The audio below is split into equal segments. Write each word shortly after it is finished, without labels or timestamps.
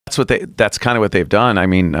that's kind of what they've done. I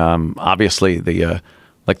mean, obviously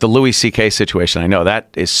like the Louis C.K. situation. I know that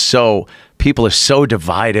is people are so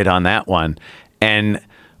divided on that one. And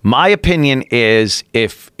my opinion is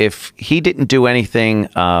if he didn't do anything,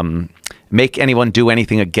 make anyone do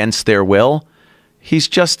anything against their will, he's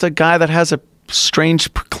just a guy that has a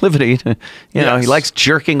strange proclivity to, you know, he likes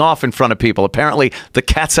jerking off in front of people. Apparently the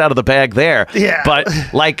cat's out of the bag there. Yeah. But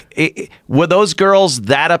like, were those girls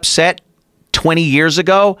that upset 20 years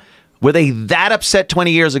ago? Were they that upset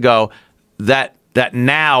 20 years ago that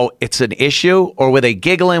now it's an issue? Or were they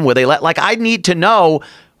giggling? Were they like, I need to know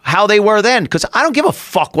how they were then, because I don't give a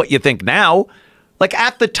fuck what you think now. Like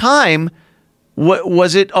at the time,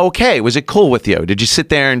 was it okay? Was it cool with you? Did you sit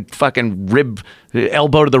there and fucking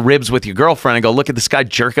elbow to the ribs with your girlfriend and go, look at this guy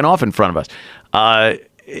jerking off in front of us?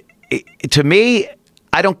 To me,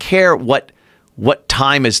 I don't care what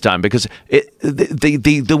time is done, because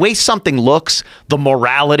the way something looks, the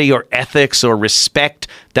morality or ethics or respect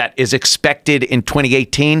that is expected in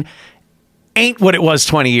 2018 ain't what it was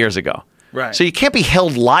 20 years ago. Right. So you can't be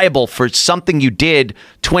held liable for something you did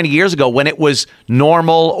 20 years ago when it was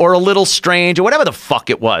normal or a little strange or whatever the fuck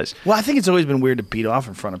it was. Well, I think it's always been weird to beat off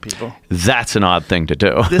in front of people. That's an odd thing to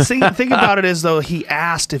do. The thing about it is, though, he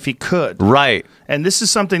asked if he could. Right. And this is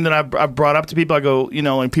something that I've brought up to people. I go, you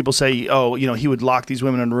know, and people say, oh, you know, he would lock these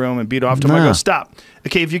women in a room and beat off to them. I go, stop.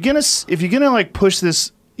 Okay, if you're gonna like push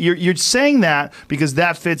this. You're saying that because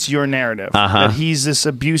that fits your narrative, that he's this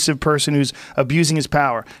abusive person who's abusing his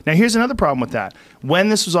power. Now, here's another problem with that. When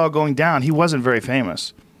this was all going down, he wasn't very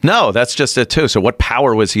famous. No, that's just it, too. So what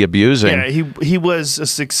power was he abusing? Yeah, he was a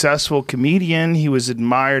successful comedian. He was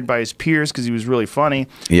admired by his peers because he was really funny.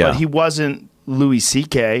 Yeah. But he wasn't Louis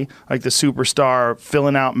C.K., like the superstar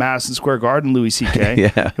filling out Madison Square Garden Louis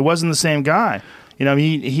C.K. Yeah. It wasn't the same guy. You know,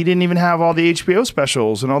 he didn't even have all the HBO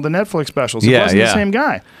specials and all the Netflix specials. He wasn't the same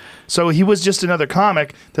guy. So he was just another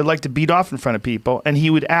comic that liked to beat off in front of people, and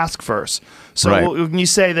he would ask first. So when you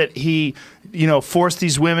say that he, you know, forced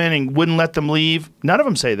these women and wouldn't let them leave, none of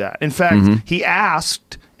them say that. In fact, he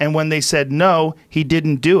asked, and when they said no, he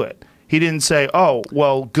didn't do it. He didn't say, oh,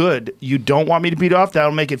 well, good. You don't want me to beat off?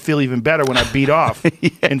 That'll make it feel even better when I beat off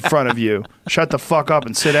in front of you. Shut the fuck up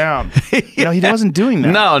and sit down. You know, he wasn't doing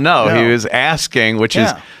that. No. He was asking, which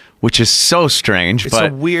is so strange. It's a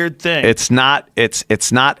weird thing. It's not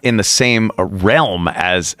in the same realm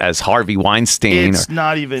as Harvey Weinstein. It's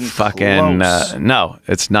not even close. No,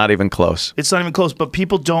 it's not even close. It's not even close. But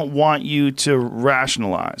people don't want you to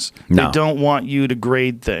rationalize. No. They don't want you to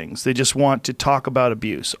grade things. They just want to talk about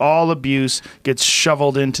abuse. All abuse gets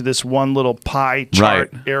shoveled into this one little pie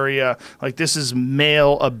chart area. Like, this is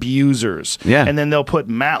male abusers. Yeah. And then they'll put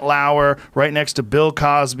Matt Lauer right next to Bill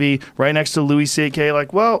Cosby, right next to Louis C.K.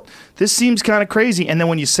 Like, well, this seems kind of crazy. And then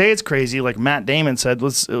when you say it's crazy, like Matt Damon said,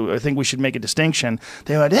 I think we should make a distinction.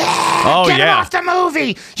 They went, get him off the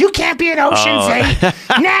movie. You can't be an Ocean's 8.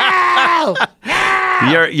 No.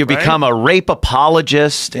 You become a rape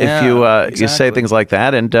apologist if you say things like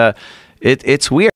that. And it's weird.